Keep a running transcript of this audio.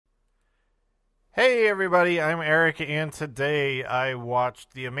Hey everybody, I'm Eric, and today I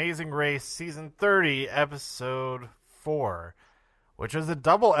watched The Amazing Race Season 30, Episode 4, which was a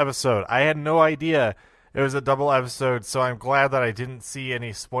double episode. I had no idea it was a double episode, so I'm glad that I didn't see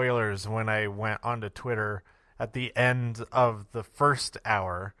any spoilers when I went onto Twitter at the end of the first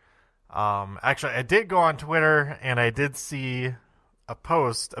hour. Actually, I did go on Twitter, and I did see a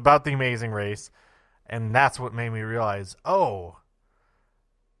post about The Amazing Race, and that's what made me realize, oh,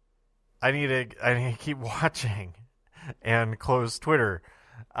 I need to keep watching and close Twitter.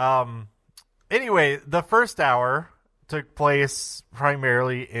 Anyway, the first hour took place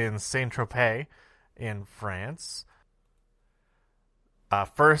primarily in Saint Tropez in France.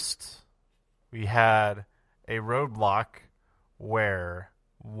 First, we had a roadblock where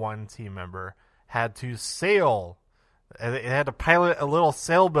one team member had to sail. It had to pilot a little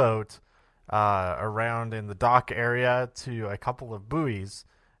sailboat around in the dock area to a couple of buoys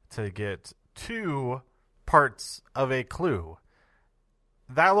to get two parts of a clue.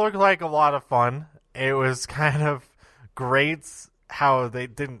 That looked like a lot of fun. It was kind of great how they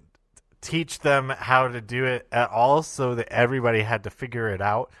didn't teach them how to do it at all, so that everybody had to figure it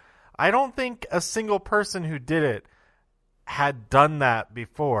out. I don't think a single person who did it had done that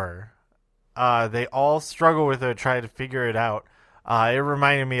before. They all struggle with it, try to figure it out. It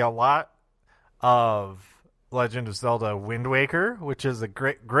reminded me a lot of Legend of Zelda Wind Waker, which is a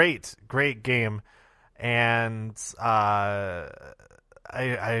great game. And I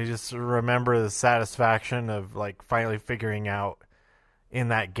just remember the satisfaction of like finally figuring out in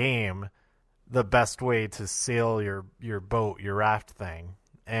that game the best way to sail your boat, your raft thing.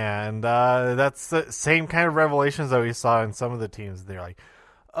 And that's the same kind of revelations that we saw in some of the teams. They're like,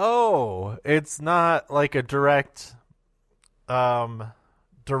 oh, it's not like a direct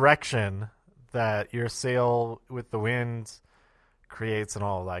direction that your sail with the wind creates and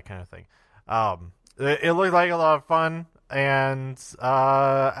all of that kind of thing. It looked like a lot of fun, and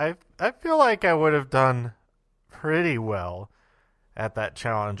I feel like I would have done pretty well at that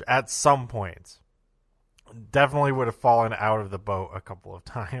challenge at some point. Definitely would have fallen out of the boat a couple of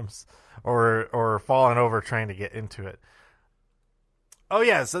times, or fallen over trying to get into it. Oh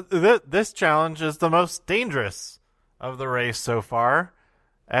yeah, so this challenge is the most dangerous of the race so far,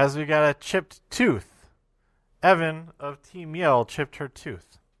 as we got a chipped tooth. Evan of Team Yell chipped her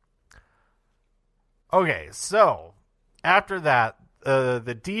tooth. Okay, so after that,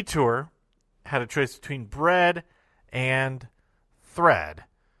 the detour had a choice between bread and thread.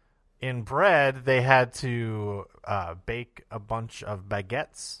 In bread, they had to bake a bunch of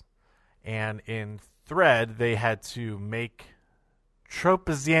baguettes, and in thread, they had to make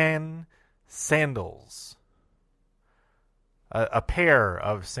Tropezian sandals. A pair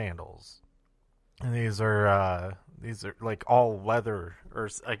of sandals, and these are like all leather, or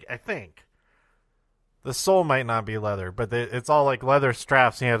I think the sole might not be leather, but it's all like leather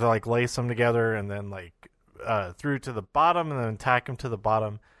straps. And you have to like lace them together and then like through to the bottom, and then tack them to the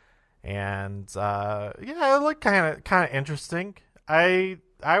bottom. And yeah, it looked kind of interesting. I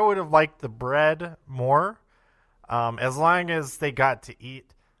would have liked the bread more, as long as they got to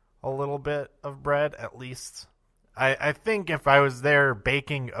eat a little bit of bread at least. I think if I was there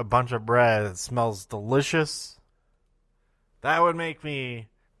baking a bunch of bread that smells delicious, that would make me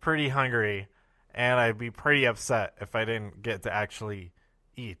pretty hungry, and I'd be pretty upset if I didn't get to actually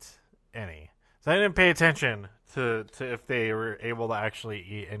eat any. So I didn't pay attention to if they were able to actually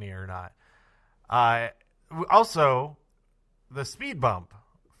eat any or not. Also, the speed bump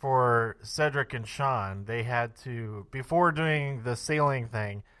for Cedric and Sean, they had to, before doing the sailing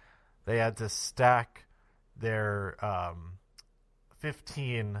thing, they had to stack their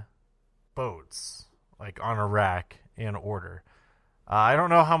 15 boats like on a rack in order. I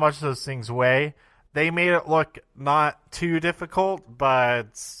don't know how much those things weigh. They made it look not too difficult,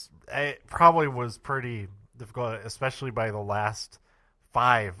 but it probably was pretty difficult, especially by the last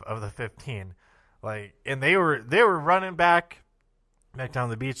 5 of the 15. Like, and they were running back down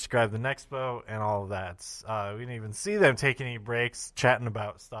the beach to grab the next boat and all of that. We didn't even see them take any breaks, chatting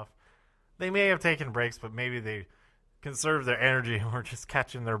about stuff. They may have taken breaks, but maybe they conserved their energy and were just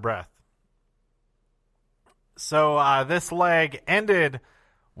catching their breath. So this leg ended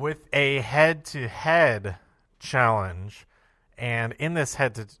with a head-to-head challenge. And in this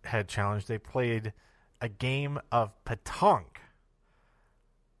head-to-head challenge, they played a game of pétanque.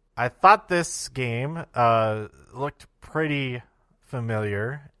 I thought this game looked pretty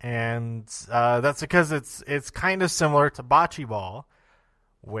familiar, and that's because it's kind of similar to bocce ball,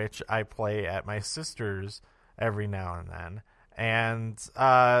 which I play at my sister's every now and then. And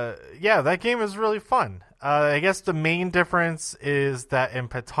yeah, that game is really fun. I guess the main difference is that in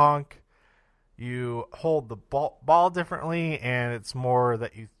pétanque, you hold the ball differently, and it's more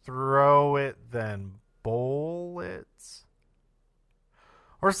that you throw it than bowl it,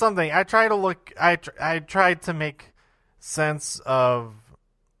 or something. I tried to make sense of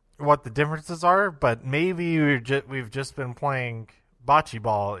what the differences are, but maybe we've just been playing bocce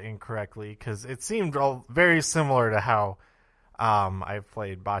ball incorrectly, because it seemed all very similar to how I've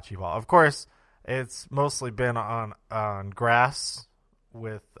played bocce ball. Of course, it's mostly been on grass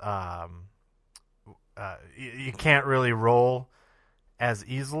with you can't really roll as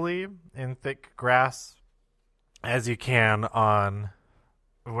easily in thick grass as you can on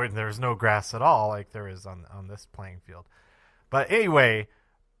when there's no grass at all, like there is on this playing field. But anyway,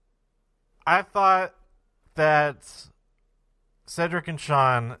 I thought that Cedric and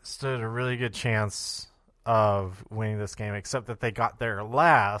Sean stood a really good chance of winning this game, except that they got there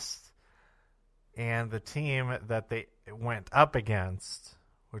last, and the team that they went up against,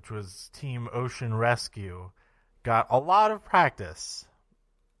 which was Team Ocean Rescue, got a lot of practice.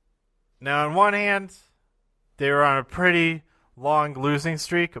 Now, on one hand, they were on a pretty long losing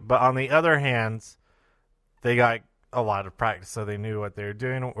streak, but on the other hand, they got a lot of practice, so they knew what they were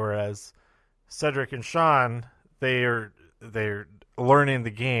doing, whereas Cedric and Sean, they're learning the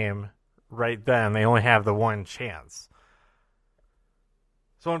game right then. They only have the one chance.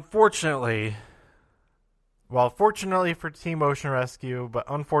 So unfortunately, fortunately for Team Ocean Rescue, but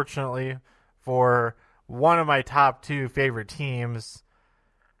unfortunately for one of my top two favorite teams,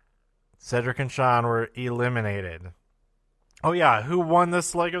 Cedric and Sean were eliminated. Oh yeah, who won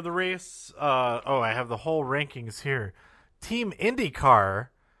this leg of the race? I have the whole rankings here. Team IndyCar,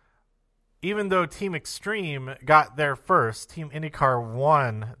 even though Team Extreme got there first, Team IndyCar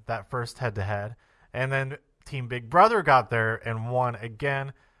won that first head-to-head. And then Team Big Brother got there and won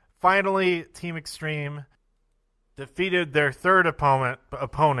again. Finally, Team Extreme defeated their third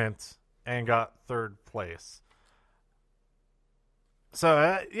opponent and got third place.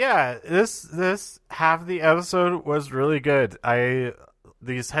 So this half of the episode was really good.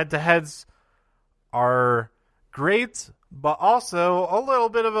 These head-to-heads are great, but also a little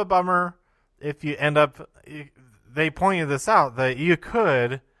bit of a bummer if you end up. They pointed this out that you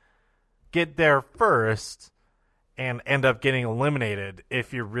could get there first and end up getting eliminated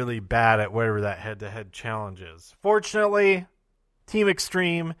if you're really bad at whatever that head-to-head challenge is. Fortunately, Team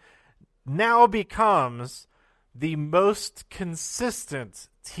Extreme now becomes the most consistent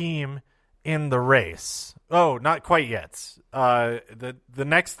team in the race. Oh, not quite yet. The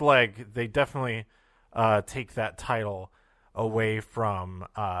next leg, they definitely take that title away from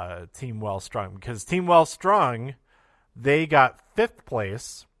Team Well Strung, because Team Well Strung, they got 5th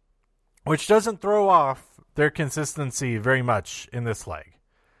place, which doesn't throw off their consistency very much in this leg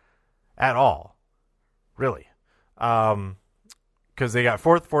at all, really. Because they got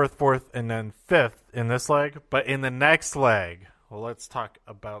 4th, and then 5th in this leg. But in the next leg, well, let's talk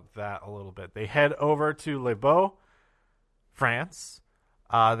about that a little bit. They head over to Les Baux, France.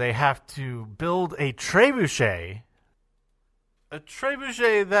 They have to build a trebuchet. A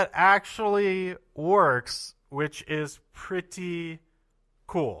trebuchet that actually works, which is pretty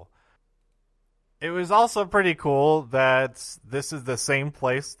cool. It was also pretty cool that this is the same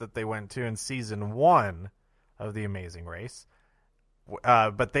place that they went to in season 1 of The Amazing Race.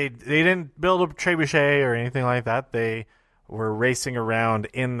 But they didn't build a trebuchet or anything like that. They were racing around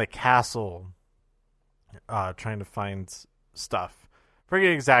in the castle trying to find stuff.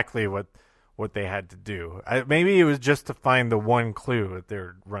 Forget exactly what they had to do. Maybe it was just to find the one clue that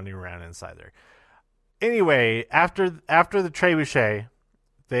they're running around inside there. Anyway, after the trebuchet,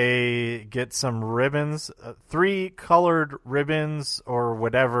 they get some ribbons, 3 colored ribbons or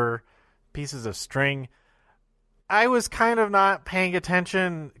whatever, pieces of string. I was kind of not paying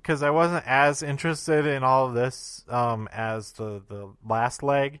attention because I wasn't as interested in all of this as the last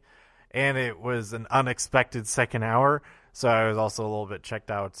leg, and it was an unexpected second hour, so I was also a little bit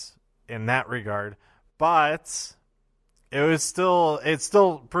checked out in that regard. But it still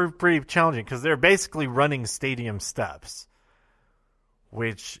proved pretty challenging because they're basically running stadium steps,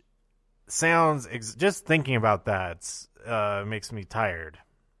 which sounds just thinking about that makes me tired,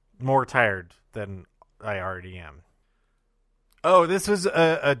 more tired than I already am. Oh, this was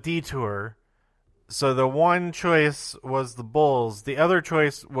a detour. So the one choice was the Bulls. The other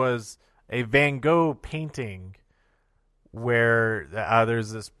choice was a Van Gogh painting where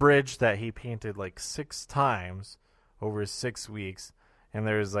there's this bridge that he painted like 6 times over 6 weeks. And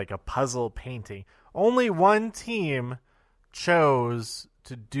there's like a puzzle painting. Only one team chose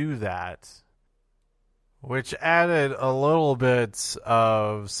to do that, which added a little bit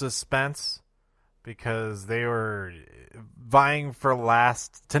of suspense. because they were vying for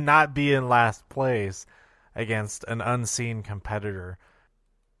to not be in last place against an unseen competitor.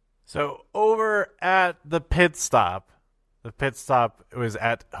 So over at the pit stop was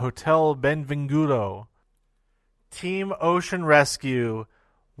at Hotel Benvenguto. Team Ocean Rescue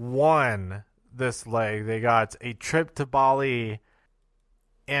won this leg. They got a trip to Bali,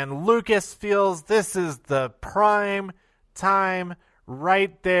 and Lucas feels this is the prime time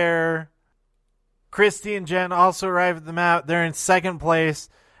right there. Christy and Jen also arrive at the map. They're in second place,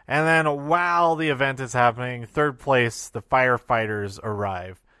 and then while the event is happening, third place, the firefighters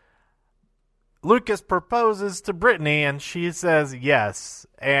arrive. Lucas proposes to Brittany, and she says yes.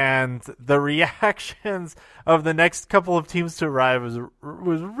 And the reactions of the next couple of teams to arrive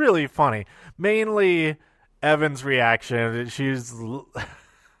was really funny. Mainly Evan's reaction. She's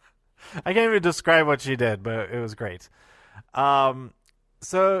I can't even describe what she did, but it was great. So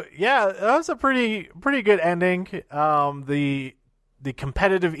yeah, that was a pretty good ending. The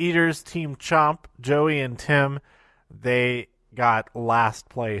competitive eaters, Team Chomp, Joey and Tim, they got last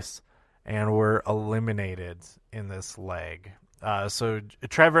place and were eliminated in this leg. So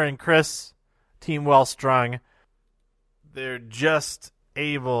Trevor and Chris, Team Wellstrung, they're just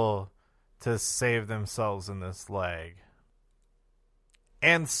able to save themselves in this leg.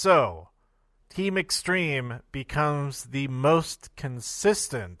 And so, Team Extreme becomes the most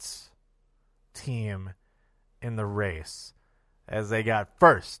consistent team in the race, as they got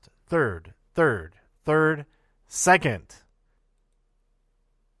first, third, second.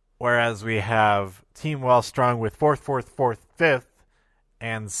 Whereas we have Team Wellstrung with fourth, fifth,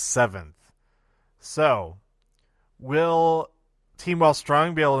 and 7th. So, will Team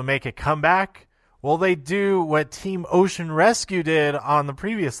Wellstrung be able to make a comeback? Will they do what Team Ocean Rescue did on the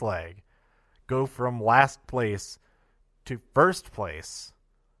previous leg? Go from last place to first place.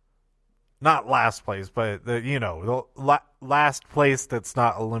 Not last place, but the last place that's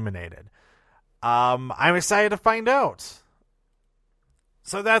not eliminated. I'm excited to find out.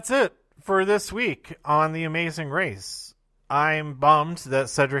 So that's it for this week on The Amazing Race. I'm bummed that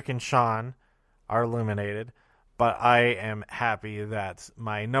Cedric and Sean are eliminated, but I am happy that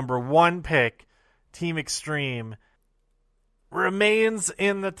my number one pick, Team Extreme, remains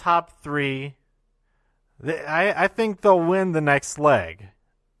in the top 3. I think they'll win the next leg.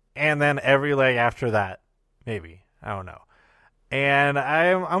 And then every leg after that, maybe. I don't know. And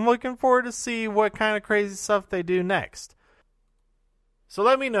I'm looking forward to see what kind of crazy stuff they do next. So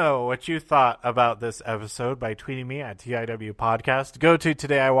let me know what you thought about this episode by tweeting me at TIW Podcast. Go to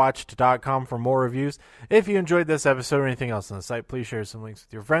todayiwatched.com for more reviews. If you enjoyed this episode or anything else on the site, please share some links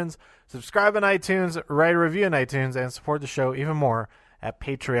with your friends. Subscribe on iTunes, write a review on iTunes, and support the show even more at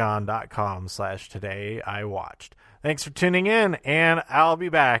patreon.com/todayiwatched. Thanks for tuning in, and I'll be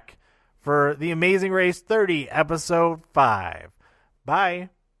back for The Amazing Race 30, Episode 5. Bye.